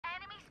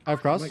I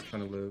have cross. I'm like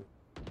trying to live.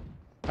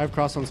 I have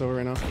cross on silver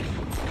right now.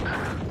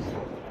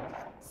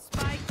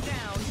 Spike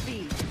down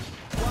B.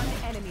 One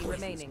enemy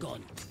remaining.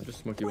 I just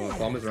smoke you one.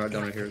 Bomb is right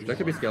down right here. That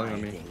could be scaling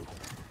on me.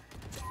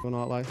 Will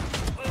not lie.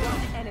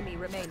 One enemy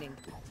remaining.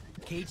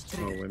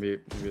 Oh, maybe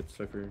it's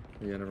Cypher.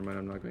 Yeah, never mind.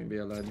 I'm not going to be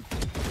allowed.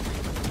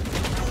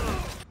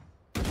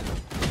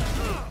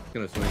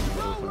 Gonna swing the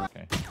whole time.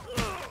 Okay.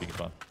 Big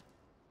fun.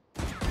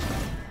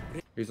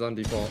 He's on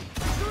default.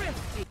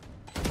 Thrifty.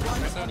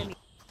 One enemy.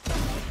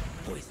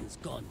 Poison's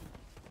gone.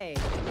 A.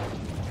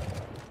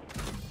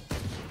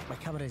 My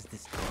camera is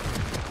this.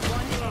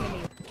 One enemy.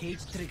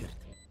 Cage triggered.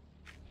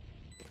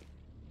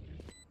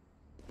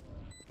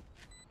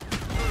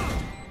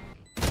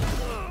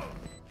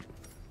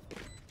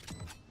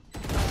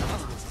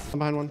 I'm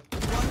behind one.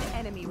 One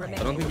enemy remaining.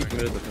 I don't think he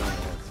committed the film.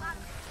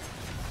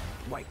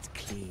 White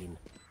clean.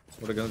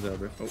 What a gun's at,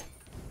 bro. Oh.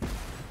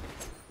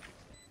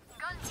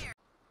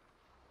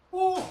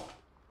 Oh!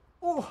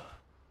 Oh!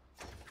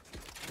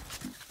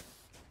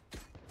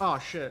 Oh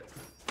shit.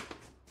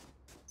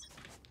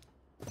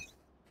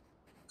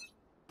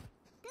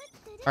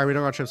 Alright, we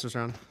don't got chips this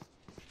round.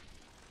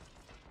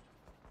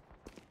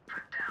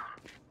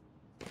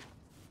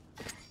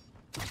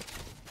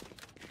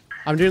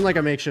 I'm doing like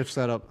a makeshift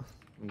setup.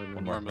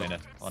 One more minute.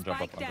 I'll jump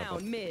up. Spike I'll jump up.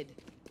 down mid.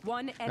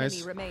 One enemy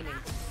Nice. remaining.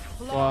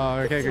 Wow,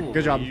 okay,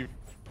 good job.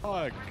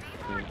 Fuck.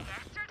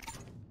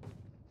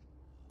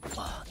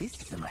 Oh,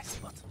 this is a nice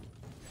spot.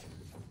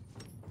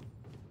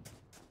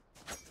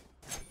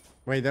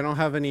 Wait, they don't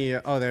have any.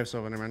 Oh, they have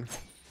silver, never mind.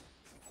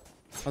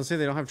 I'll say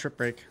they don't have trip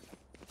break.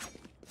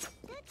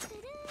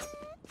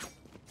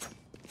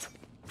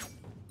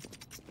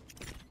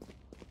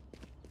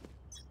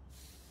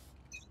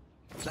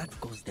 That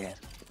goes there.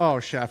 Oh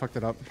shit, I fucked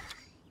it up.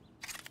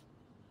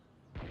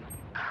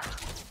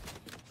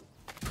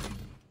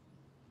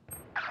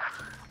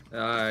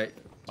 Alright.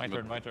 My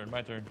turn.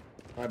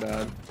 My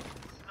bad.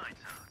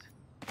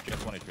 She has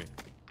 23.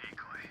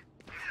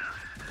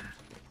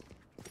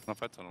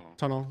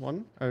 Tunnel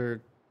one, or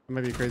it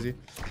might be crazy.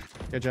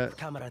 Yeah, jet.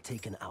 Camera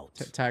taken out.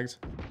 Tagged.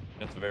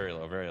 It's very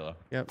low, very low.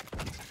 Yep.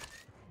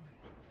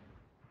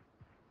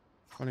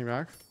 Running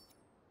back.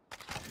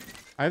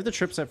 I have the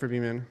trip set for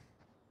B-man.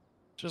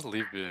 Just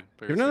leave B. You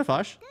have another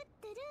flash?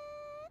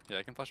 Yeah,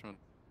 I can flash him in.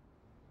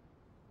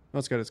 No,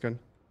 it's good, it's good.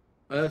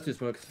 That's two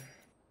smokes.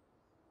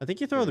 I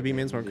think you throw the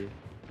B-man smoke.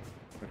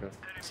 Okay.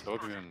 So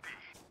be in.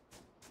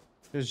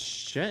 There's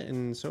Jet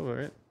and Silva,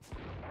 right?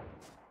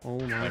 Oh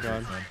my My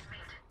god. turn.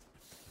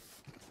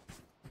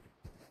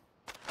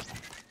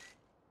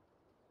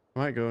 I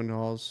might go into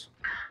halls.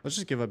 Let's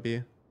just give up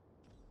B.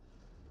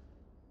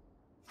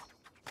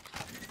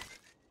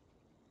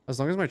 As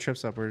long as my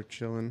trip's up, we're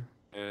chilling.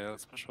 Yeah,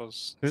 let's push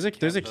us. There's a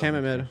cam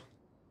at mid.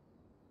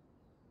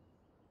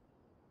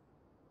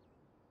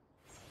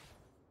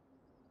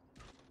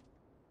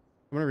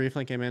 I'm gonna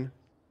reflank him in.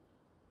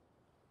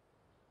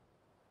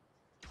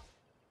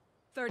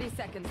 30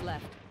 seconds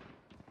left.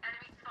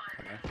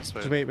 Okay, just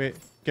Just wait. wait.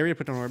 Get ready to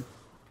put down orb.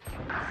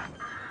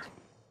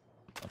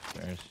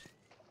 Upstairs.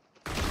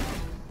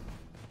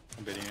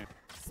 I'm baiting you.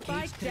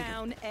 Spike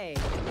down A.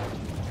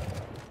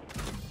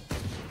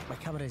 My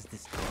camera is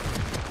this.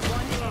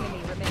 One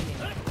enemy remaining.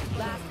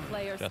 Last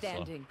player Just low.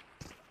 standing.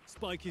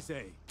 Spike is A.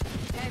 10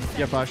 seconds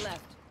Yeah, flash.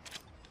 left.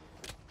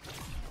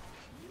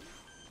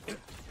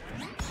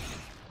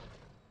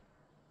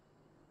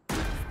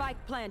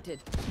 Spike planted.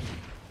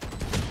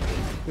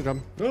 Good job.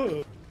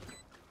 Well,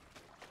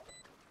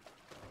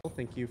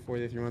 thank you for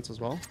the 3 months as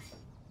well.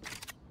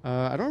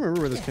 I don't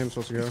remember where this cam's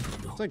supposed to go.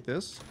 It's like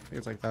this. I think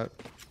it's like that.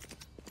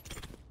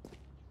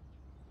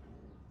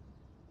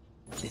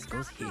 This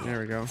goes here. There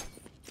we go.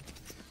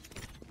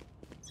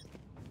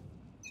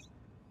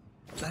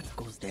 That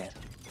goes there.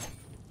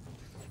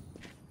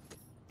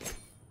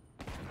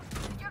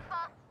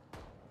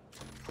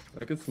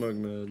 I could smoke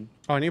mid.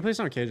 Oh, I need to place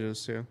on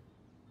cages too.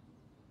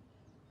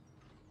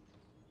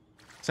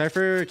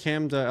 Cypher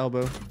cammed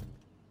elbow.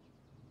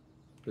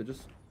 They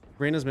just.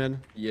 Reyna's mid.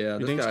 Yeah, You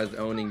this think- guy's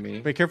owning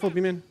me. Wait, careful,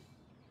 B-man.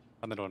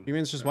 I'm the one.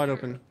 B-man's just wide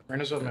open.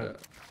 Reyna's up Yeah. mid.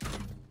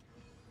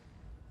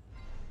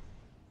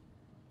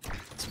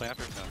 Let's play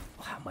after him.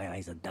 Ah, my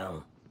eyes are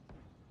down.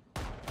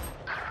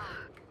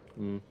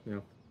 Yeah.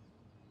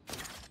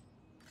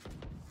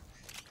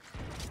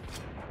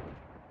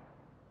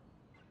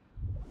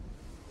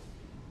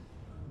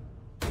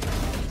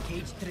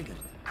 Cage triggered.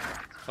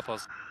 Up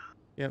us.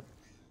 Yep.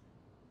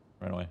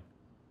 Run away.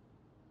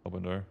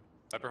 Open door.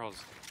 Cypher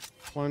halls.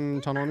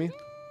 One tunnel on me.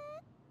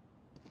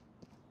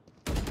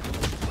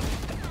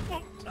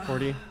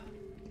 40.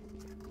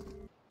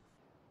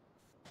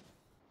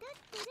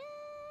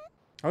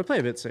 I would play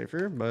a bit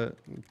safer, but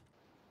it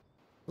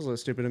was a little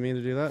stupid of me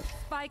to do that.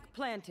 Spike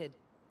planted.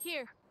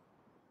 Here.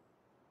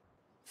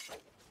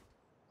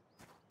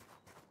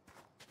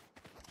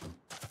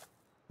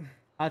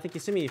 Thank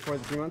you, Simi, for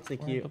the 3 months.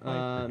 Thank you,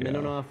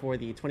 Minona, for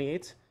the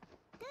 28.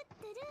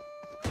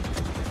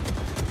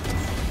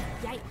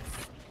 Yikes.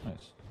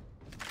 Nice.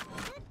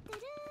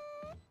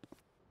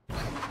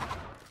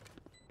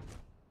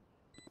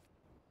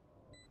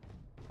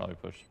 Probably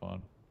push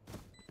spawn.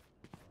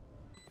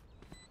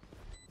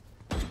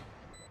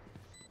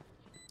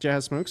 Jet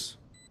has smokes.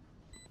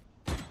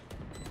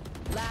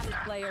 Last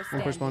player One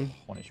standing. push spawn.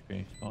 1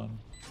 HP spawn.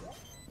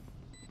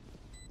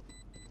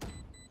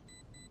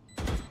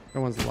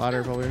 That one's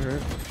ladder probably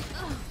hurt.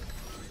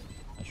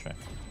 Nice try.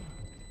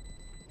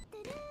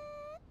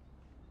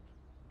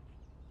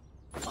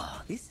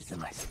 Oh, this is a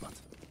nice spot.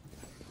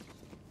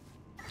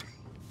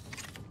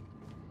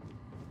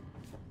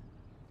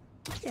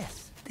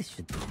 Yes, this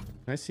should do.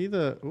 Can I see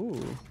the? Ooh,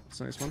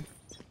 that's a nice one.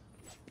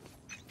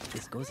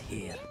 This goes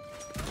here.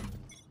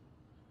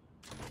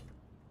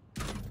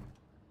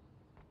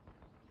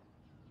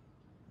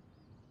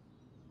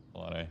 A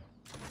lot A.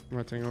 I'm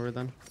rotating over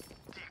then.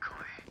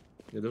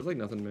 Yeah, there's like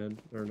nothing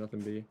mid or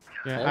nothing B.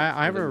 Yeah, Alt,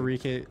 I have a and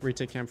then-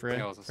 retake cam for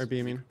A or B.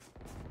 I mean, I'm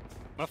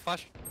gonna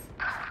flash.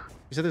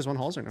 you said there's one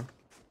halls or no?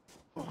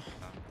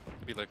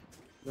 Be like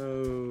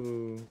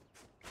No.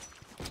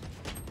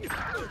 exit.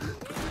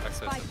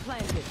 Spike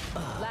planted.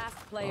 Last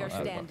player That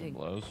fucking standing.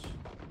 blows.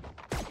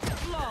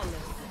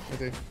 Flawless.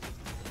 Okay.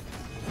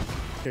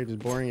 Okay, just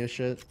boring as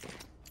shit.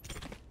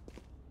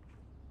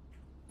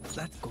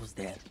 That goes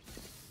there.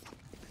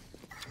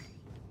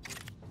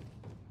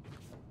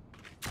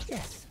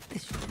 Yes,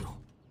 this should do.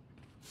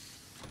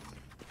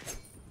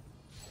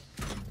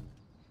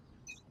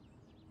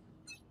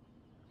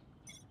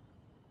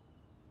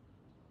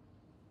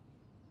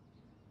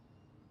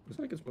 Looks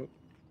like it's smoke.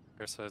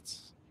 Your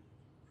sides.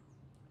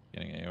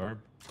 Getting A orb.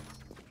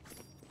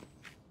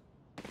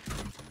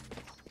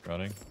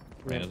 Routing.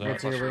 Yeah, Raina's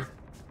rotating out. over.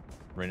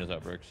 Raina's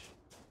out bricks.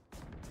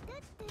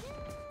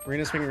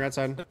 Reina's swinging right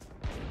side.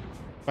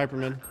 Viper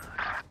mid.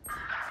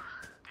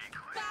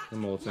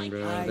 I'm ulting,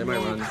 bro. They might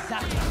run.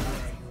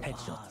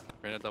 Headshot.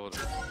 Raina double.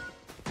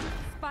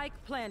 Spike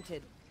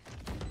planted.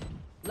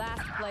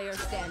 Last player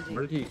standing.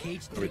 Where did he?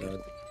 Cage Oh, he trigger.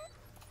 died.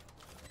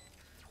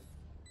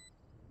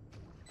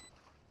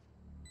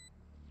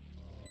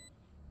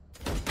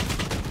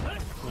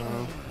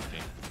 No.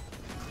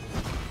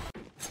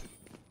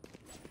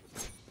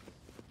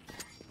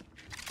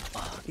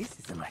 Oh, this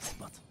is a nice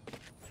spot.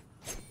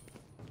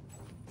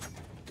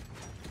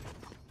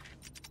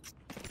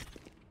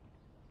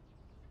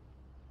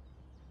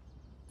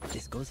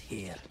 This goes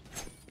here.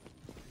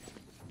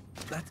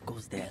 That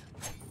goes there.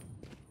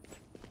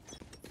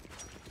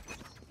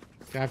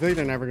 Yeah, I feel like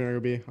they're never gonna go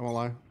B. I won't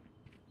lie.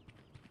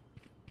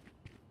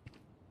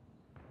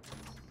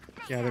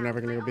 Yeah, they're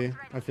never gonna go B.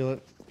 I feel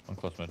it. One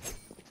close mid.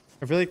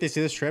 I feel like they see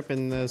this trip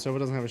and the Sova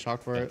doesn't have a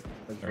shock for it.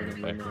 I just Alright,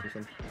 ran back. him or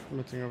something. I'm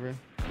looking over here.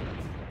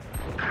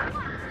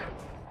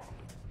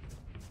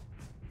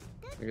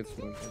 I get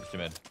smoked. Two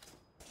mid.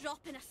 Drop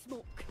in a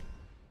smoke.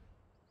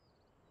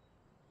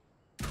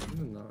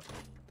 Even not.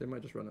 They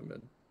might just run a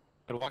mid.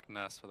 I'd walk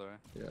nest, by the way.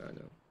 Yeah, I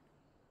know.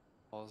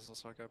 Walls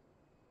also up.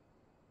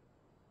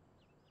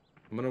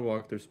 I'm gonna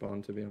walk through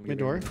spawn to be on Mid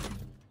door.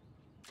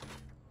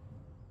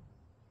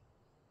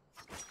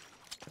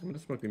 I'm gonna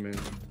smoke him in.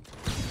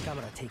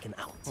 Camera taken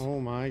out. Oh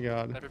my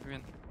god. Never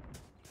been.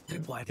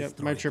 Tripwire Yep,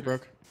 my destroyed. trip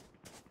broke.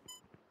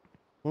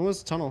 When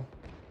was the tunnel?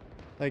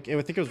 Like,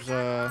 I think it was,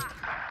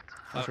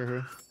 not sure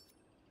who.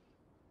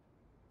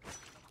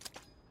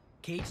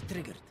 Cage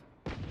triggered.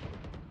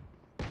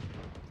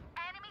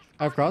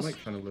 I have I cross.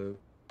 might kind of live.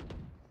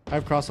 I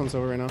have cross on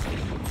Sova right now.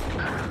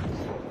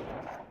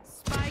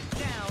 Spike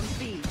down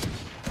B.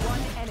 One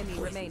enemy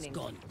remaining.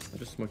 Gone. I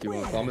just smoke you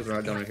off. Bomb is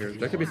right down right here.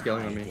 That could be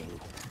scaling on me.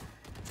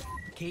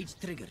 Cage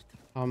triggered.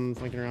 I'm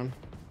flanking around.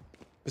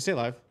 Just stay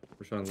alive.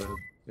 We're trying to live.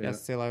 Yeah, Yeah.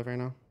 stay alive right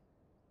now.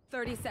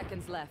 30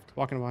 seconds left.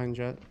 Walking behind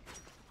Jet.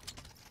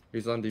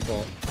 He's on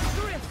default.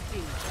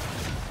 Thrifty.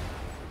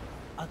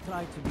 I'll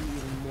try to be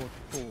even more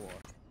poor.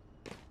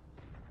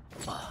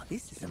 Ah,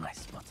 this is a nice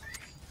spot.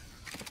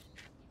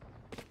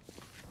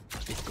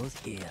 This goes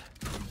here.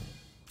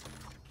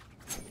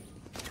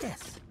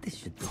 Yes, this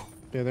should do.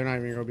 Yeah, they're not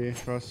even gonna be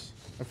for us.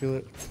 I feel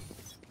it.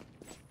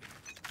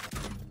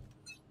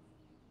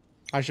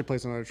 I should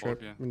place another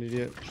trip. yeah. I'm an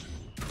idiot.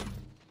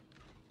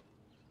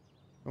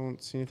 I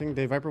won't see anything.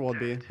 They Viper walled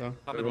B though.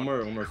 Top Wait, mid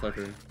one more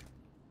Cypher.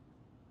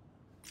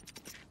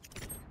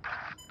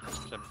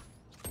 Gem.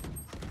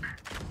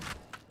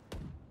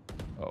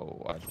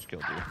 Oh, I just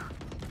killed you.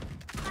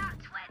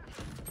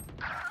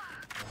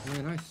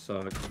 Man, I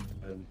suck.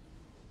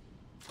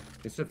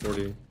 He's at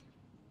 40.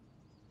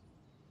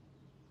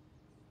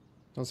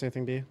 Don't say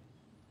anything B. You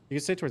can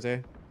stay towards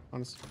A,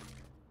 honest.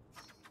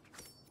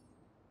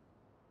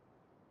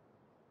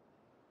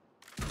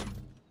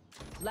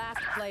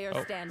 Last player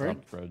Oh, standing.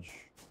 right. bridge.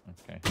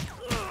 Okay.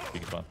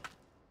 Peek spawn.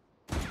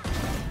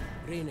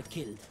 Reina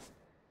killed.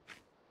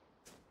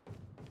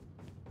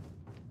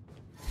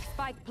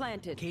 Spike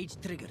planted. Cage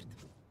triggered.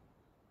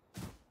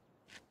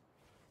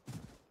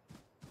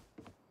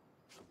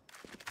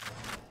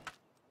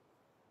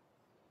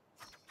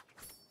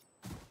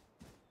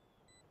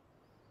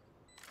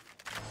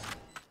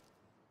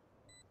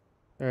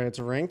 Alright, it's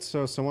ranked,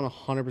 so someone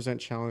 100%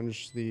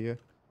 challenge the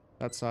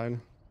that side.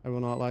 I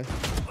will not lie.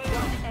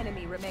 One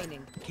enemy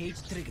remaining. Cage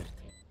triggered.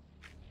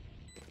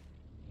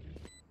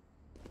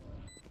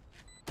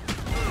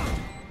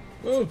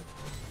 Oh.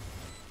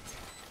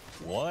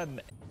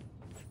 One.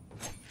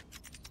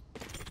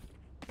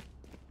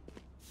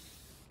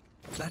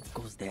 That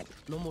goes there.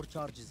 No more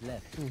charges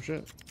left. Oh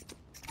shit.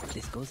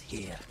 This goes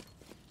here.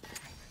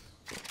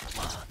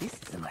 Oh, this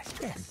is a nice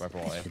test.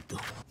 Rifle This A. should do.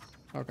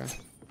 Okay.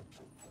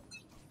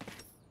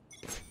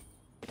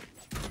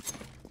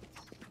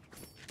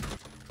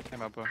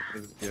 Came up, bro.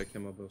 Yeah,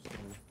 came up both.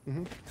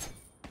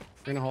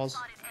 Arena halls.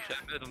 Shit,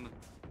 mid on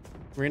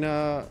the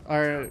Arena.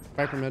 Or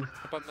Viper mid.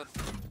 up mid.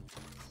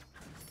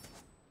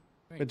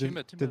 Wait, Two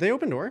mid, two did mid. they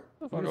open door?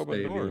 Fuck, Where's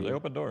open door. baby? They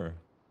opened door.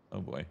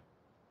 Oh boy.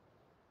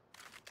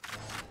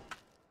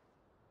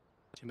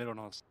 Two mid on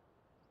us.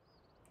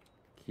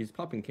 He's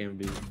popping cam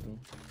B. So.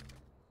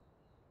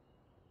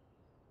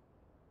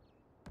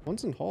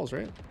 One's in halls,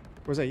 right?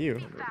 Or was that you?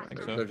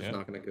 think They're so, just yeah.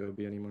 not gonna go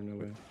B anymore. No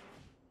way.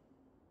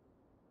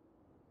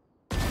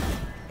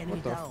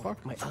 Enemy the down.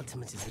 fuck? My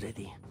ultimate is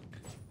ready.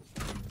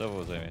 That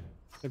was aiming.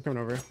 They're coming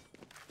over.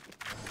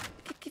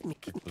 Give me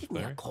a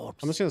there?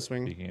 corpse. I'm just gonna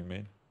swing. Peeking at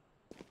me.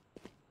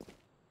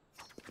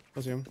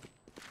 Let's see him.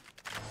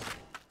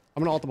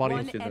 I'm gonna ult the body.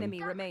 One see them.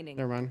 enemy remaining.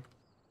 Never mind.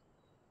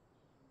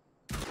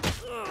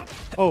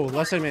 Oh,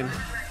 left side main.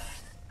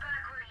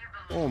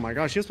 Oh my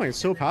gosh, he was playing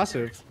so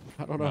passive.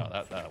 I don't know. No,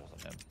 that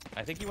wasn't him.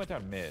 I think he went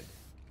down mid.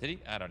 Did he?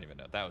 I don't even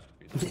know. That was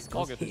confusing. This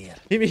All goes good. here.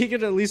 He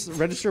could at least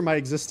register my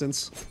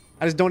existence.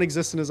 I just don't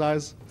exist in his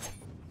eyes.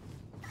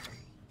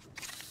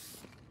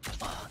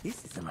 Oh,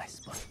 this is a nice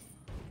spot.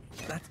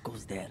 That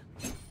goes there.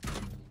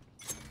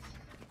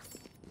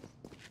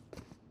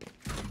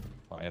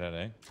 Fire at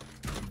A.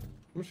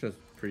 I'm just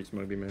pretty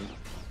smuggy, man.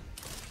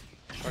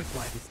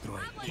 Why destroy?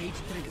 Cage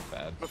trigger.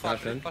 Bad.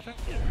 Flash in. Flashing.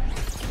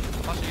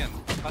 Flashing in.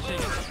 Flashing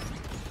in.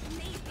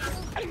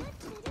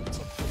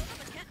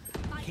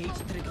 Cage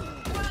trigger.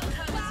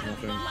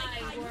 Nothing.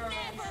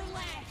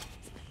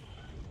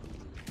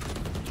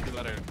 Two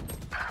letter.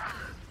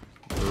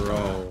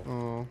 Bro.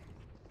 Oh.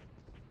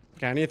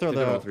 Okay, I need to throw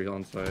They're all the. three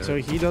on side. So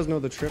he does know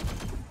the trip.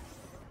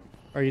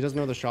 Or he does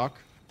know the shock.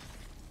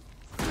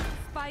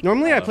 Spike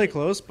Normally I play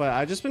close, but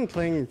I've just been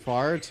playing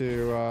far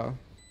to.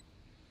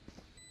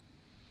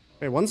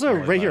 Wait, one's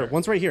Only right here. matter.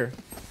 One's right here.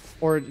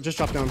 Or just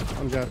drop down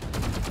on jet.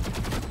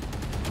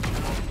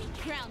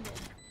 grounded.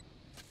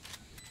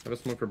 I have a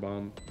smoke for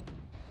bomb.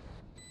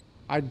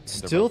 I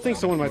still think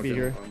someone might be Smoke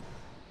here.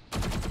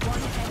 and bomb.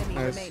 One enemy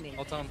Nice. remaining.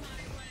 Ult on.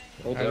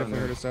 Hold I down definitely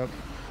there. heard us up.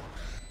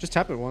 Just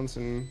tap it once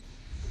and.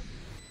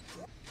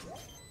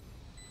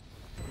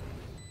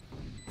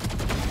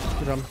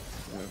 Good job.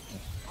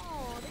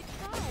 Oh, they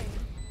tried.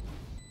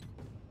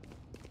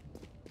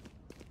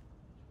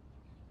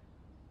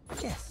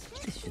 Yes,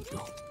 this should do.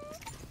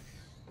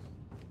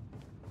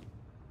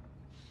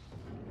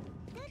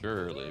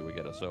 Surely we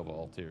get a Sova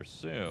ult here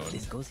soon.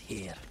 This goes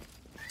here.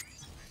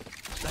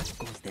 That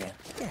goes there.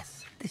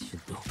 Yes, this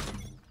should do.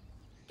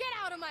 Get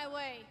out of my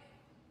way.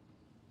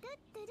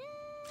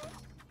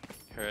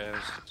 Here it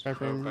is.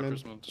 Viper mid.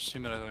 Viper's mid. Just two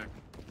mid, I think.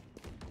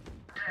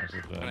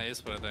 And I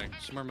ace, but I think.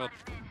 Just more mid.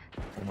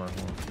 One more.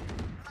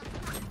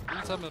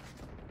 Inside mid.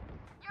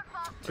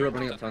 Two are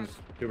running up tons.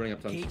 Two running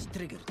up tons. Cage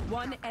trigger.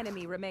 One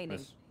enemy remaining.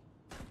 Nice.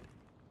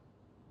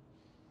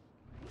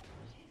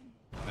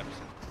 Never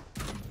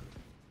seen.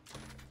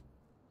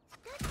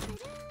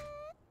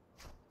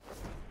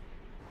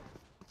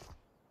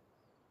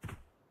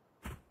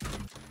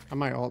 I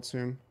might ult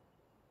soon.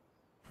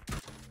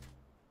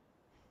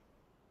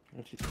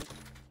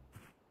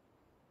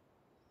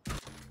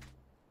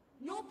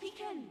 No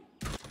peeking.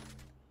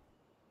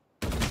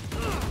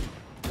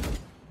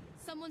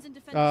 Someone's in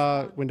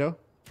defense. Window.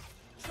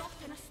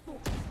 Dropped in a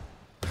smoke.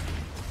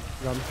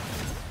 Got him.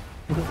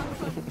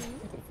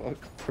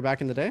 We're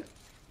back in the day?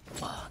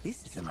 Oh,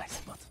 this is a nice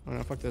spot. Oh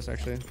no, fuck this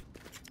actually.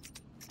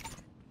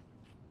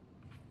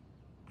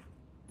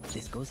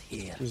 This goes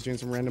here. Just doing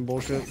some random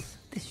bullshit. Yes,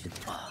 this should.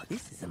 Oh,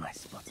 this is a nice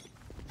spot.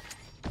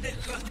 The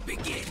hunt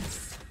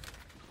begins.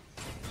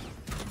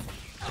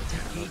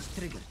 Cage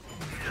trigger.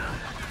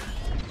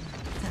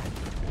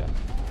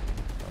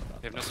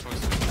 They have no smokes.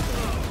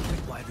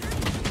 Why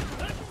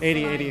this?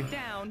 80, 80.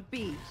 Down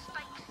B.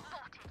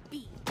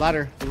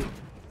 Ladder.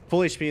 Full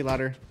HP,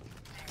 ladder.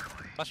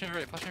 Flashing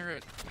right. Flashing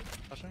right.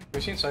 Flashing.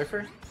 We seen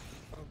Cypher?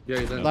 Yeah,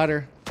 he's in.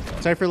 Ladder.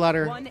 Cypher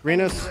ladder. One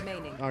Rena's. enemy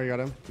remaining. Oh, you got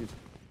him.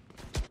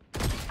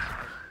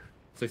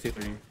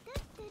 63.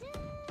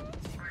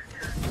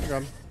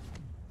 Got him.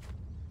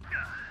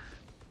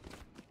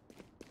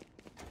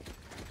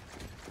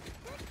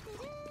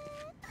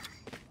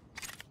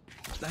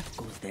 That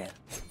goes there.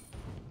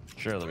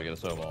 Surely we get a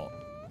Sova ult.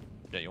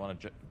 Yeah, you want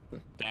to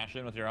dash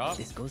in with your op?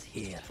 This goes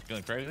here.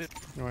 Feeling crazy?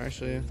 No,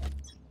 actually.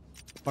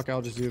 Fuck,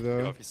 I'll just do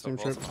Go the if he's same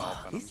still trip. balls.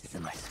 This is a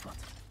nice spot.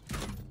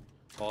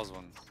 Balls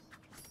one.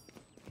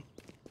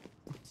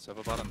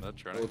 Sova bottom mid,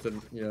 trying.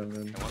 Ulted, yeah, man.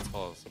 And one's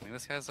balls. I mean,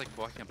 this guy's like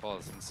walking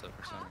balls and stuff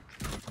or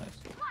something. Nice.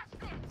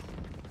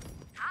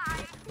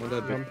 One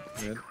dead B.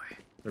 Mid.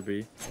 Or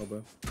B.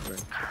 Elbow. Sorry.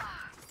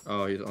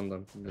 Oh, he's on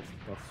them. Mid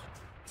box.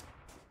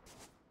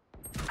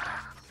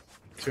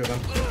 Two of them.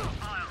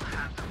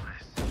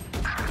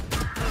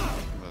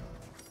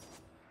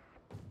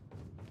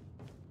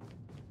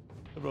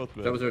 They're both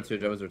bad. That was there too.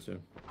 That was there too.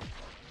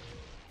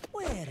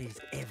 Where is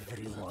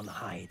everyone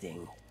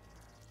hiding?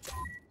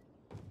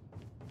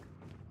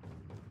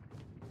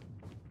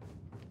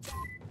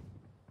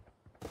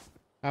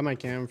 I have my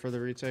cam for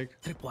the retake.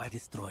 Tripwire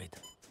destroyed.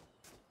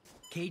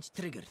 Cage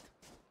triggered.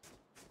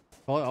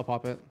 I'll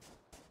pop it.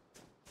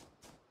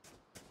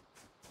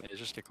 Yeah,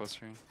 just get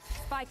closer.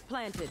 Spike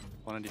planted.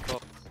 One on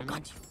default.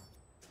 Got you.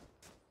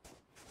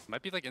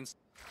 Might be like in.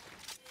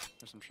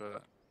 Or some shit.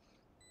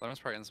 That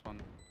probably in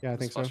spawn. Yeah, I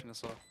think so.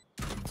 This off.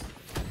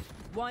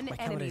 One My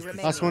camera enemy is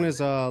remaining. Last one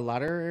is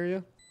ladder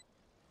area.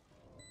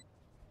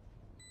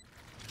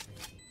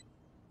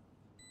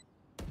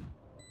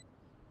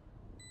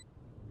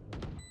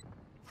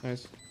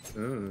 Nice.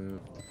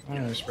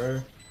 Nice,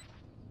 bro.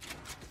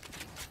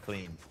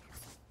 Clean.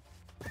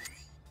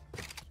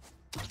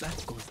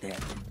 That goes there.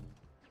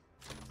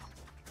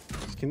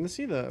 Can they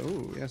see the?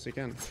 Ooh, yes, they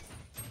can.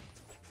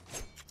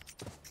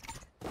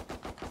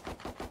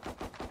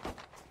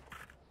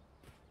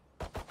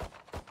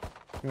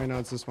 Right now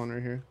it's this one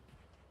right here.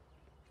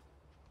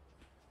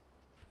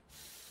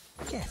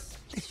 Yes,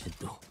 this should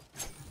do.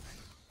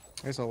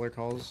 I guess I'll lurk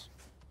calls.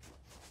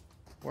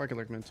 Or I could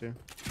lurk mid too.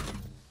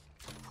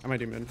 I might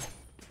do mid.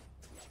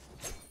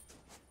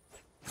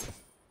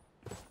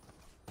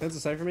 TenZ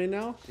Cypher main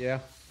now? Yeah,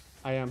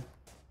 I am.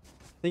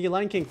 Thank you,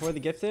 Lion King, for the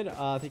gifted.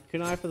 Thank you,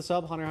 Kunai, for the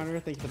sub. Hunter,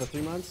 thank you for the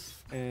 3 months.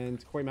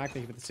 And Corey Mack,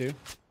 thank you for the 2.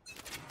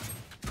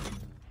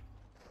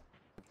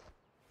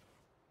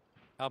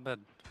 How bad?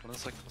 What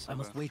is like? I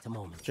must wait a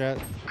moment. Jet.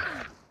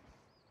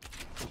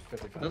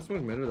 That's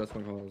one mid or that's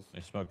one calls.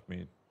 They smoked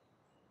me.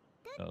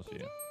 I'll see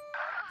you.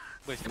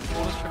 Wait, can we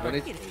pull this trip?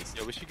 Ready?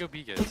 Yeah, we should go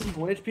B, guys.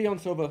 1 HP on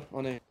Soba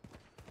on A.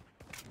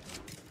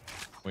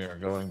 We are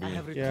going B. I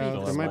have Yeah, retrieved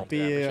there the might be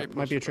Yeah,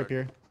 might be a trip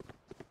here.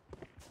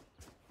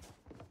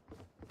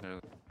 Yeah.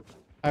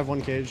 I have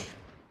 1 cage.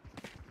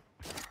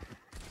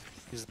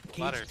 He's Cage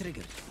ladder.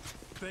 triggered.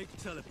 Mid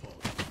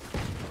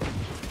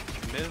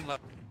and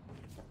left.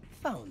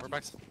 Found We're you.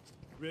 back.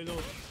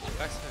 Reload.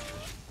 Backside.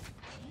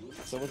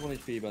 Soba's 1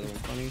 HP, by the way.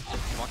 Funny.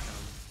 Walk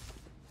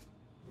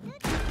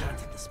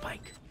Planted the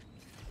spike.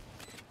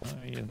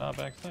 He is not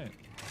backside. down.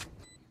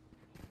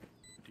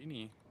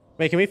 Genie.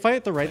 Wait, can we fight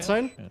at the right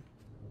side? Shit.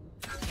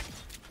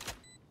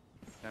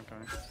 Yeah, I'm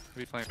coming.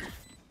 We playing.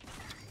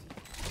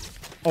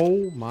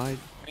 Oh my.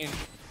 I mean,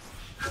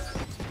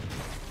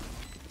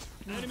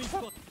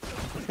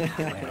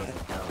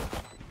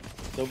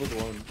 Soba's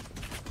 1.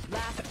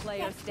 Last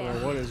player Bro,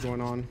 standing. what is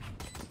going on?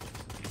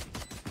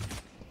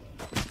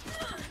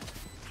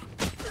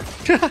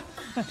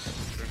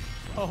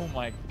 Oh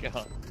my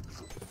god.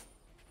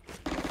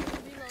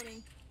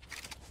 Reloading.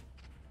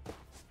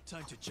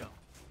 Time to jump.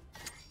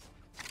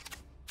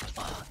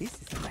 Oh,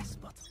 this is a nice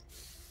spot.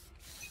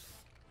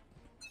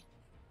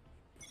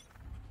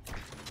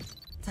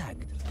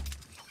 Tagged.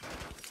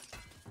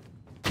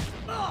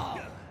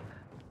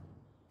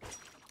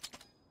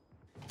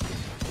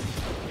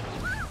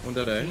 One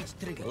dead A. Cage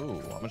triggered.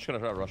 Ooh, I'm just gonna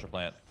try to rush a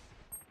plant.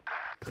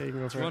 Yeah, you can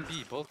go it's for one it.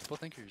 B.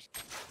 Both anchors.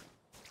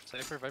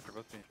 Cypher, Viper,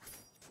 both B.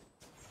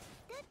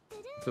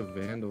 It's a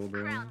vandal,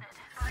 bro.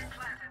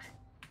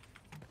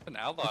 An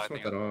outlaw, I Let's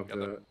think. fuck that off, got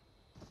the-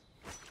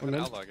 Jet. an mid?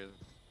 outlaw good.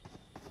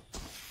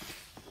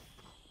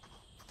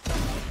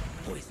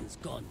 Poison's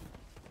gone.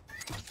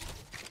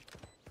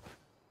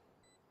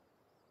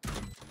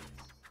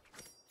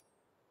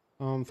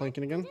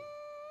 Flanking again.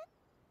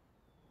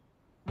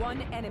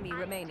 One enemy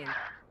remaining.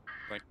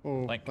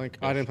 Oh, Flank. like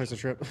I didn't place a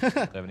trip.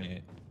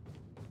 78.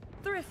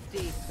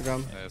 Thrifty. Good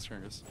job. Yeah, that's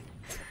fingers.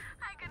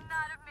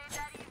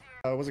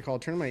 What's it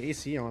called? Turn my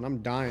AC on. I'm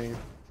dying.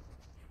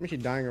 I'm actually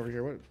dying over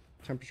here. What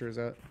temperature is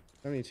that?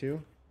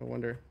 72? No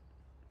wonder.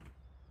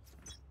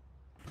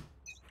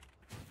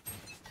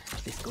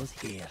 This goes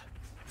here.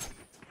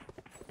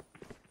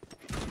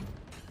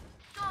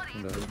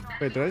 One dead.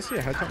 Wait, did I see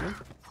a headshot mid?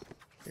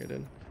 Yeah, I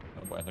did.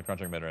 Oh boy, they're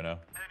crunching mid right now.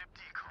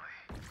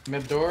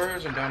 Mid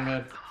doors and down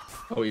mid.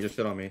 Oh, you just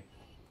shit on me.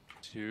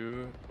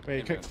 2.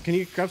 Wait, Amen. can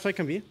you grab spike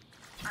and B?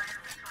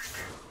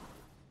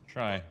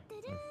 Try.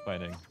 They're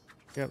fighting.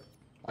 Yep.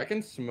 I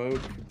can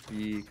smoke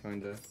B,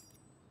 kinda.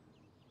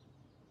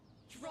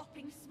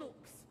 Dropping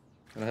smokes.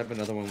 And I have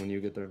another one when you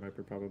get there,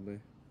 Viper, probably.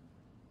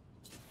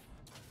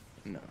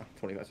 No,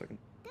 25 seconds.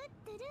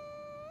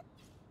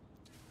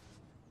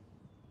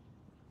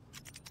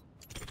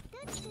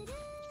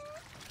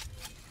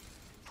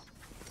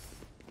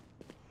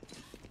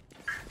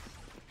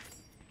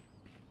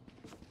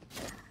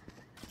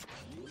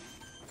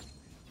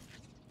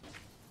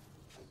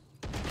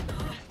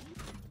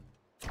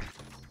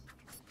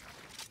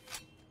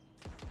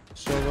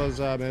 Sova's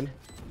mid.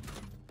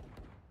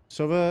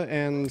 Sova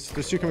and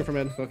there's 2 coming from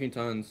mid. Fucking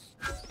tons.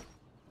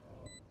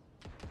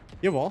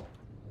 You have wall?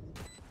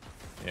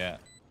 Yeah.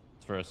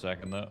 It's for a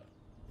second though.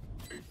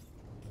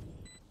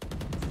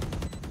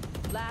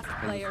 Last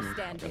player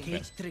standing.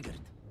 Cage triggered.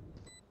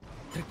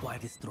 Tripwire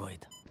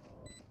destroyed.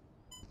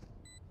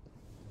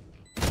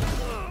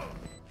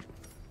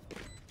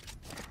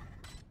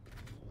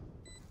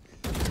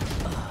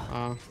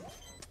 Uh,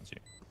 Let's see.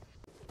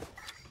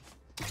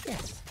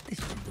 Yes, this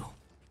will do.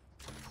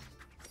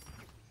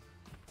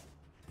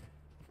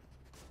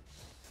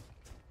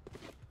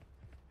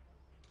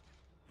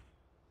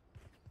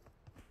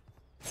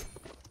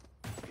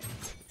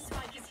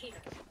 Spike is here.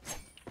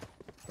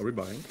 Are we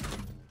buying?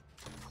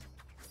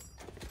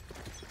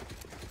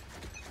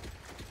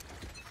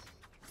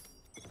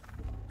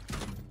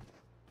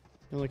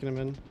 I'm looking him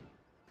in.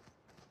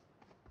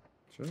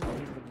 Sure.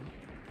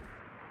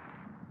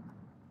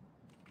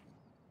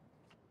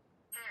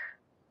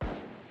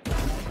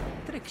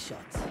 Trick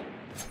shots.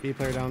 B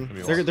player down. Could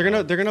be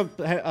They're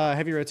gonna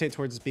heavy rotate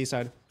towards B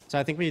side. So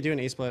I think we do an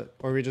A split,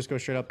 or we just go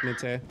straight up mid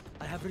to A.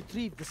 I have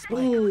retrieved the spike.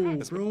 Oh,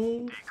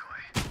 bro.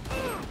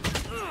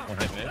 One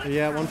hit mid.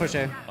 Yeah, one push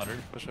A.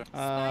 100. Push it.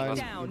 Uh,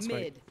 Down it's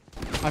mid.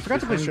 I forgot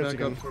to push He's strips back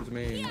again. up towards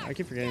main. I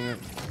keep forgetting that.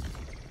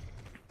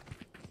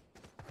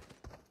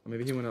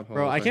 Maybe he went up.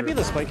 Bro, hall, I can't be heard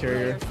the spike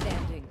carrier. Player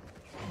standing.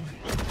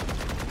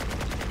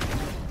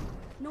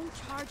 No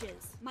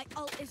charges. My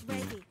ult is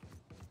ready.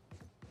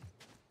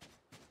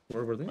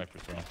 Where were they?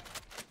 Viper's thrown.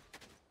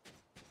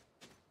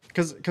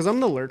 Cause I'm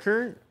the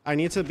lurker, I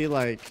need to be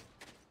like,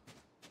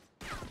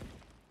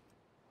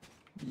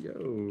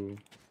 Yo.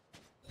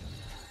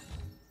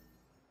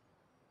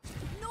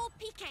 No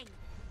peeking.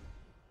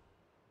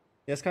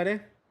 yes, Kade?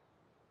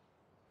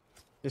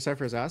 Your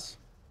Cypher's ass.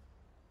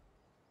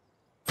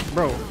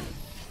 Bro,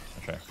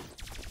 Okay.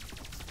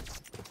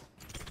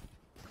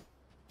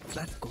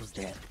 That goes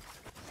there.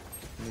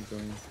 I'm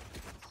going.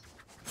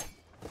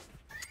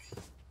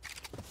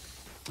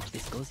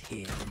 This goes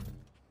here.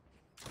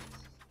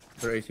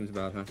 Their A seems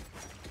bad, huh?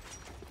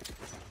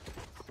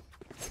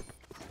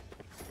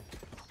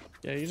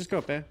 yeah, you just go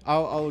up A.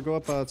 I'll go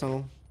up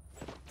tunnel.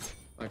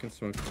 I can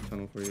smoke the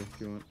tunnel for you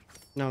if you want.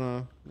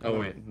 No. Oh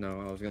wait,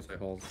 no, I was gonna say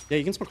halls. Yeah,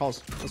 you can smoke calls.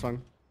 That's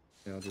fine.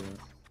 Yeah, I'll do that.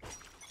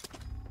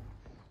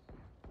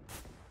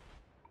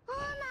 Oh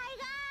my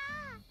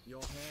god.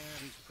 Your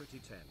hair is pretty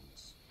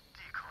tense.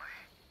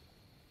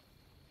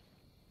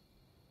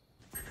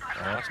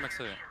 Watch next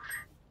to you.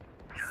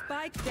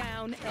 Spike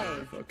down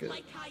A. Fuck it.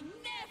 Like I never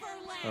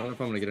I don't know left.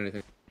 if I'm gonna get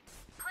anything.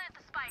 Plant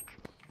the spike.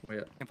 Wait,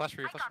 yeah. Can flash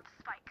for you. Flash.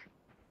 The spike.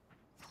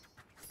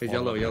 He's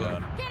yellow,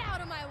 yellow. Get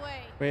out of my way.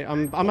 Wait,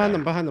 I'm behind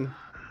them.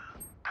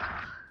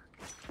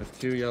 That's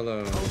two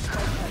yellow.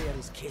 Spike carrier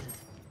is killed.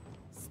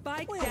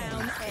 Spike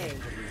down A.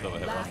 So I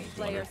hit Last one.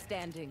 player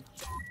standing.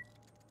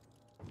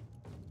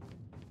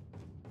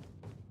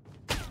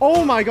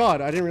 Oh my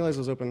god, I didn't realize it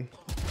was open.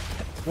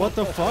 What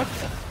the fuck?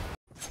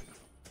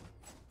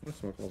 Let's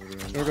smoke all of You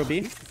them. wanna go B?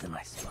 This is a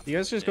nice spot. You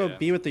guys just go Yeah.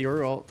 B with the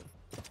Yoru ult.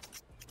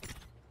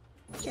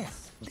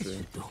 Yes, this Okay.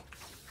 will do.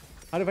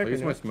 How did I Viper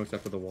use know? my smokes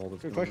after the wall.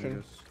 That's Good going, I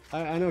question. guess.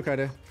 I know,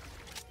 Kade.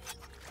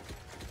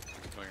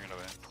 Going it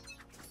away.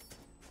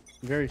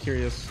 Very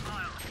curious.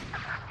 Wow.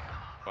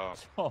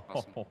 Oh,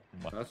 Awesome.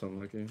 my. That's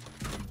unlucky.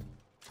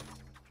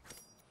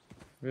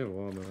 We have a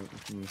wall, but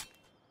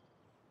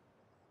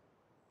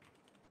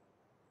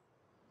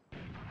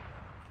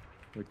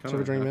we kind we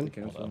of drink have mid?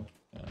 to Hold cancel. on.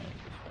 Yeah,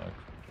 fuck.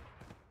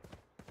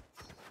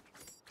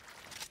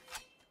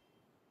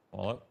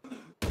 Wall up.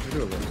 We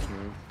do a little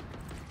smooth.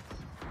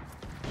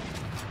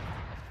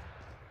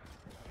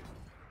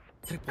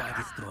 Tripwire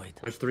destroyed.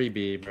 There's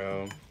 3B,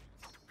 bro.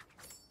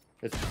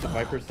 It's the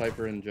Viper,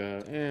 Cypher, and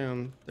Jet.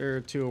 Damn,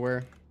 they're too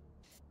aware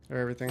of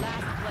everything.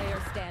 Last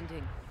player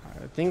standing.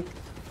 I think.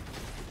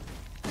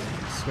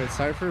 Wait,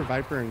 Cypher,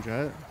 Viper, and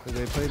Jet.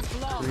 They played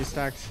 3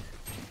 stacked.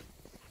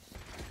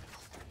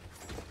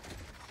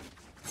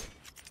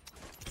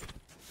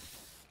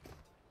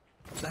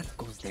 That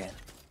goes there.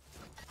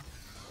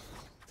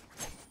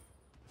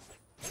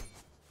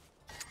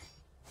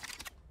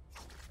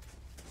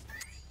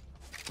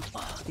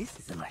 Oh, this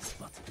is a nice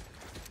spot.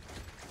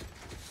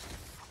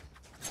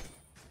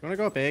 You wanna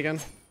go up A again?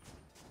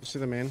 Just see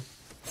the main.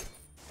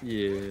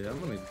 Yeah, I'm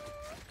gonna.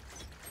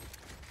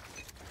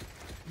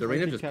 The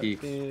Reyna just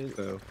peeks,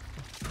 so.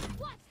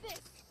 What's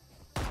this?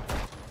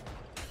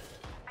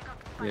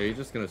 Yeah, you're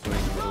just gonna swing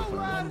the whole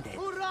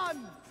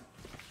time.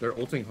 They're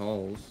ulting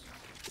halls.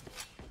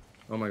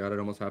 Oh my god, it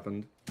almost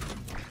happened.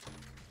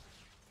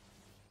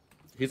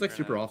 He's like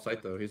super off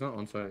site though. He's not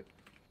on site.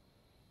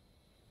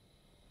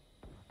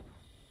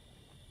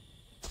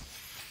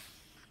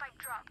 Spike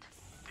dropped.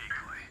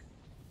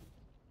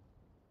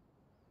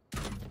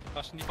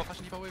 Flash and default. Flash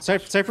and default. Wait.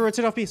 Cypher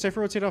rotate off B. Cypher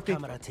rotate off B.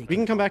 Camera taken. We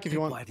can come back if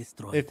you want. Tripwire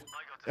destroyed. If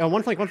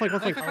one flank. Our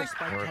spike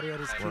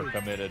carrier is We're killed.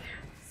 committed.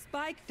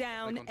 Spike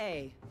down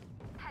A.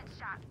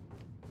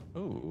 Headshot.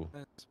 Ooh.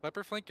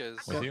 Viper flank is.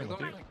 With you, is with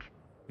on you. flank.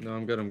 No,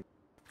 I'm good. I'm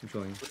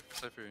chilling.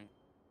 Cypher.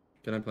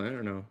 Can I plant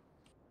or no?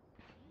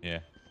 Yeah.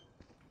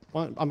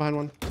 I'm behind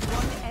one.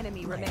 One enemy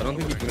I don't remaining.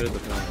 think he committed the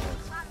plant.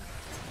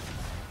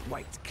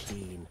 White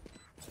clean.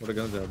 What a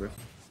gun's out, bro.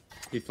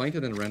 He flanked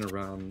it and ran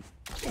around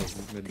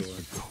mid door.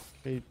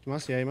 He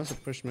must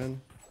have pushed mid.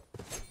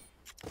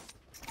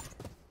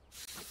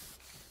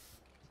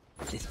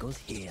 This goes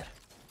here.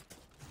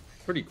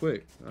 Pretty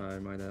quick, I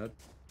might add.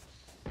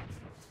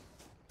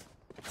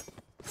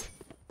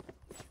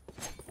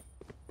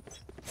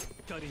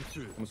 Cutting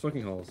through. I'm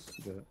smoking halls.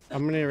 But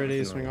I'm gonna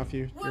already swing off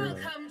you.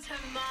 Welcome to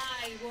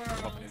my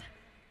world.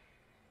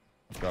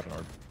 Drop an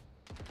orb.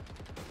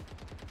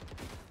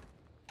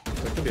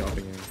 that could be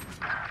hopping in.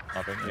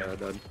 Hopping, Yeah,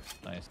 dead.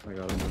 Nice. I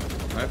got him.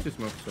 I have to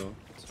smoke still.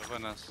 So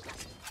nice.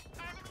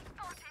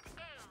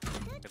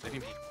 They're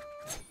leading B.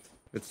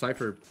 It's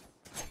Cypher.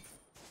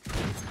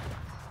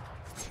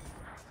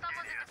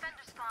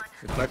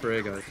 It's Cypher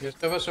A, guys. Yes,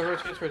 Sova, Sova,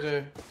 rotate for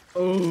the.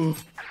 Oh!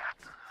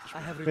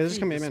 I have Wait, this retrieved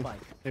come the aim in. spike.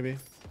 Maybe.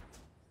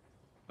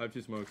 I have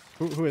 2 smokes.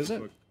 Who is it?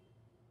 Smoke.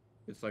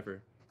 It's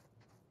Cypher.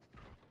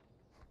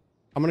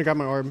 I'm gonna grab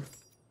my orb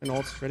and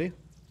ult. Ready?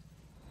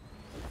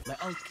 My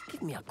ult,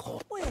 give me a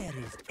call. Where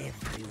is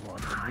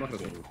everyone I'm not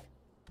gonna hiding?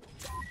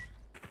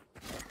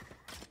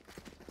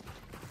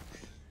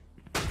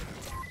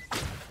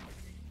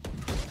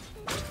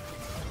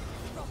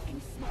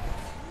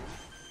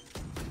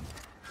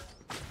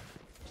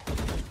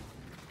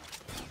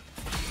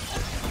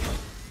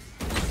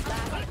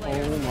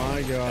 Oh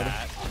my god.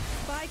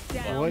 Spike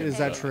down. What is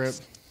that A. trip?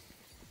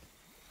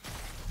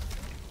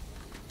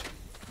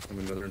 I'm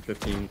another in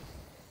 15.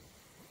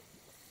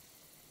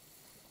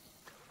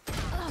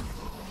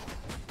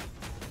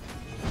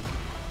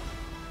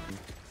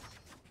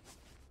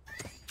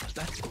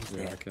 That goes Yeah,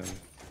 there. I can.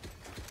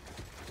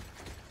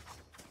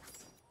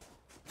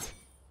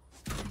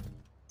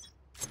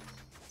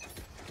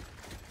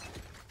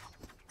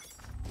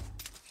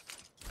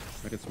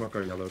 I can smoke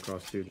our yellow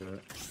cross too, Jet.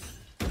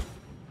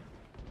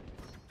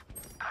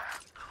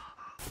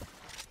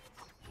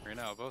 Right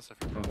now, both.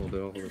 I'll hold it,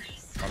 I'll hold it.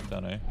 Hop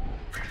down A. I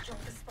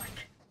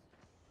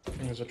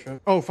think there's a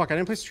trip. Oh fuck! I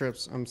didn't place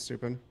trips. I'm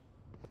stupid.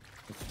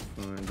 That's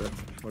fine,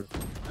 but...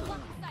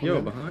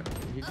 Yo, behind...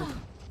 He just...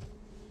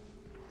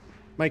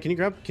 Mike, can you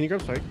grab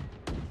spike?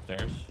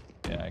 Stairs.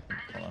 Yeah, I can.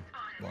 Hold on.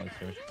 I'm on the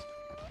stairs.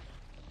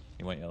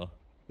 He went yellow.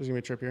 There's gonna be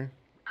a trip here.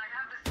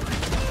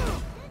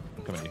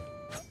 I'm coming to you.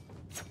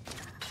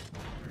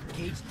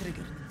 Cage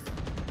triggered.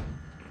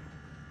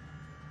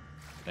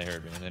 They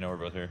heard me. They know we're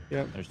both here.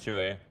 Yep. There's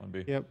 2A,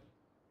 1B. Yep.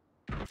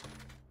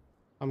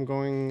 I'm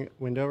going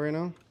window right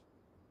now.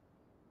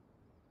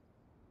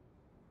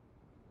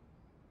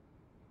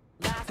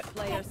 Last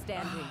player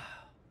standing.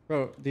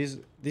 Bro, these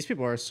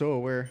people are so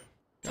aware.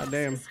 God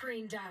damn.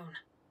 Screen down.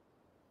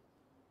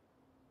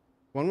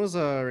 One was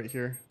right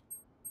here.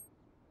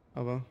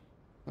 Elbow.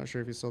 Not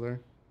sure if he's still there.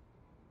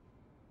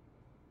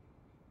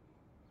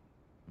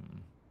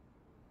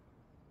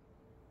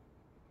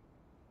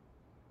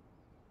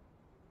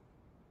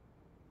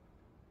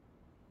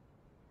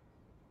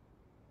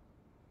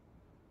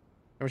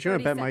 I wish you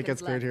want to 30 bet Mike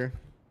seconds gets cleared left. here.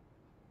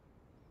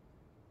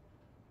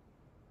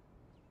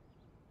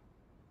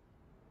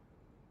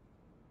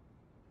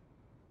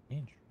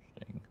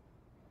 Interesting.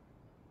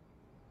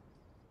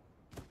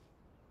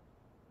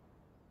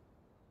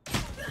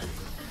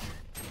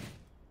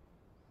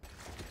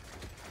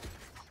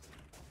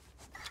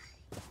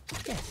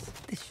 Yes,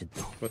 this should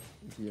do. What?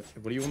 Yeah.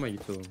 What do you want my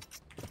util?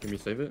 Can we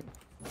save it?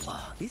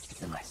 Oh, this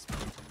is a nice spot.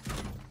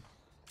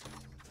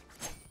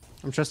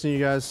 I'm trusting you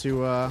guys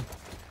to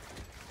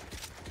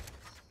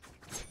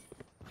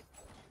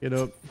get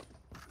up.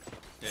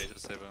 Yeah, you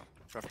just save it.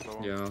 Drop the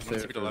wall. Yeah, I'll Once save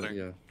you it. get the ladder.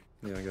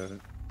 Yeah, I got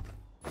it.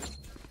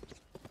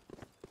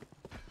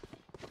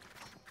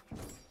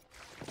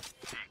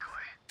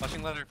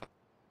 Flashing ladder.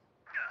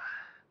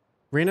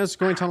 Reyna's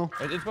going tunnel.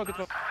 It's broke, it's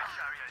broke.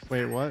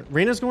 Wait, what?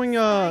 Reyna's going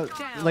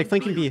like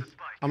flanking B.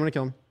 I'm gonna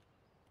kill him.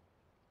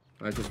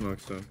 I just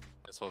smoked, so.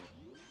 It's hold.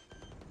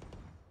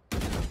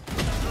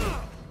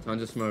 I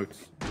just smoked.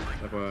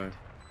 FYI.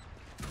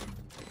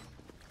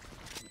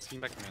 Team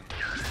back in.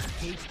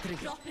 Cage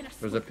triggered.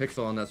 There's a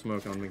pixel on that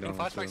smoke on Can McDonald's.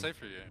 flashback So. safe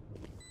for you.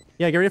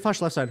 Yeah, get ready to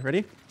flash left side.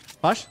 Ready?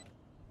 Flash.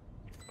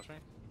 Flash me.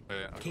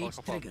 Wait, I'll Cage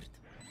call triggered.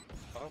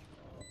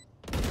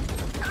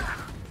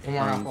 One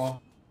more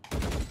outfall.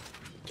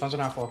 Tons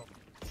an outfall.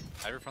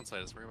 I have your front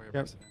side. It's where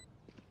Yep.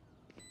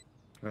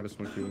 I have a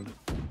smoke too.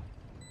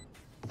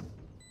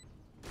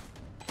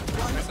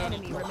 One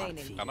enemy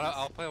remaining.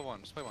 I'll play a one.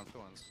 Just play one.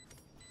 Play ones.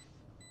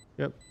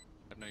 Yep.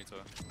 I have no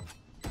util.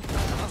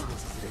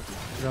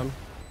 Done.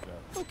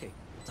 Okay,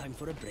 time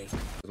for a break.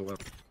 There's a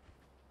weapon.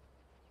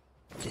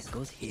 This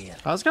goes here.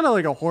 That was kind of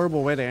like a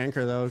horrible way to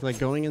anchor though, like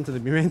going into the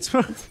B main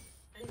spot.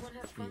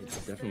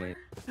 Definitely.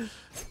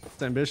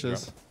 It's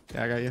ambitious.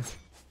 Yeah, I got you.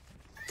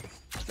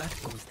 That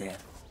goes there.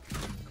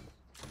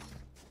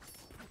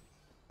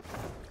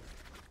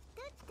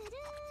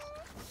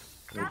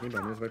 Wait, me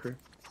by me, Viper.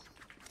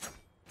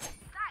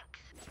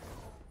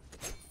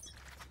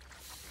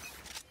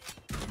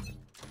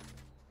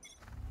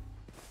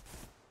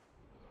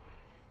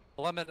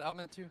 Well, out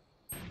mid too.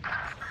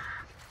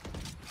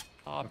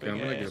 Okay, I'm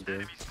gonna get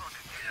there.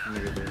 I'm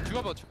gonna get there. Two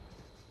about two.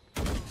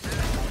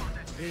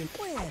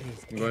 Where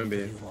is I'm going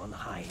B. everyone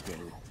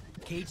hiding?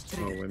 Cage Oh,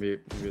 triggered. maybe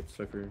it's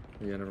Cypher.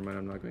 Yeah, never mind.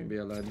 I'm not going B.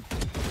 I lied. Wait,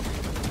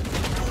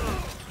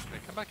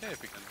 come back A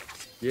if we can.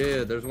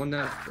 Yeah, there's one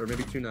nest, or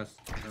maybe 2 nests.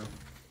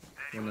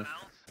 No, one nest.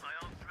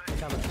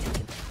 Camera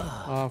taken.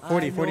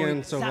 40 I know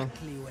and Sova.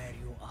 exactly where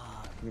you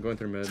are. I'm going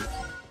through mid.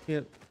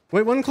 Yeah.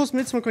 Wait, one close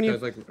mid smoke on you.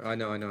 Guys, like, I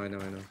know. I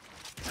can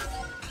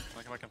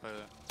play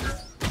it.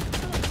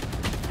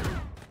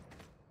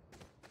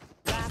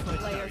 Last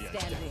player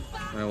standing.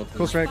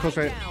 Close right, close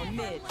right. Down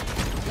mid.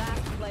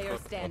 Last player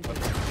standing.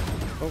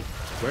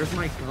 Where's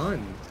my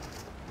gun?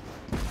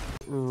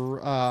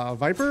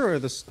 Viper or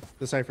the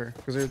Cypher?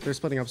 Because they're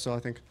splitting up still, I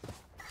think.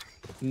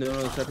 No,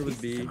 Cypher was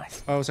B.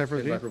 Oh, Cypher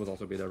was B? Viper was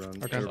also B that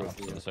round. Okay.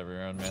 This every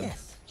round, man.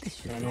 Yes.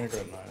 I'm gonna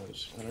go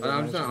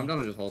Niles. I'm down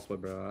to just hall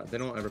split, bro. They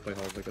don't ever play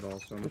halls like at all.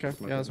 So I'm Okay,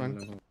 just yeah, that's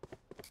fine.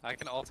 I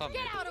can ult up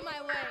mid. Get out of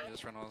my way.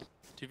 Just run halls.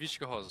 2v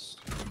should go halls.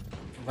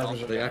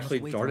 They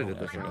actually darted it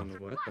this round.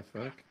 What the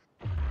fuck?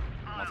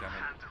 Multi on mid.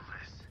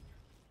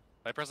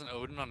 Viper's an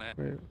Odin on it.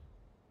 Wait.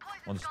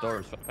 One star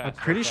is fast. I'm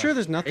pretty sure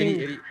there's nothing.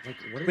 80, like,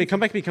 what are Wait, come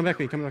back B, come back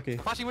B, come back B.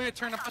 Flashing, wait,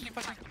 turn, I'm flashing.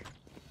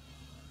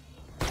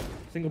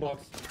 Single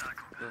box.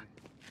 Boom.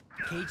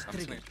 Cage I'm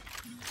trigger. snake.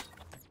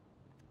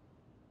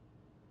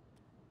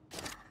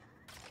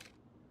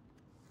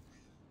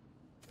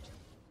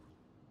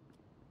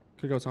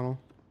 Could go tunnel.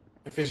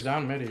 If he's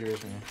down mid, he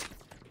hears me.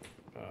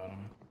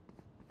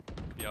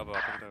 Yeah, I'll pick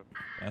it up.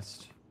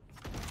 Best.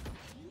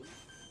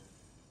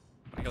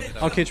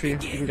 I'll cage for you.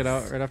 You can get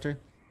out right after.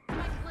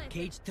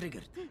 Cage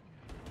triggered.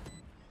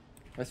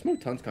 I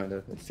smoked tons,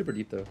 kinda. It's super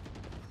deep though.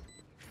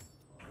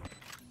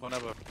 One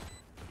ever.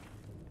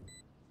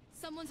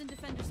 Someone's in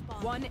defender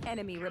spawn. One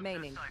enemy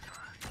remaining.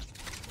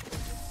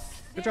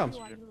 Good job.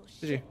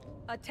 GG.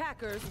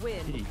 Attackers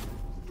win.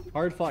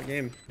 Hard fought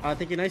game.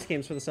 Thank you, nice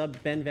games for the sub.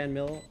 Ben Van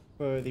Mill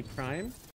for the prime.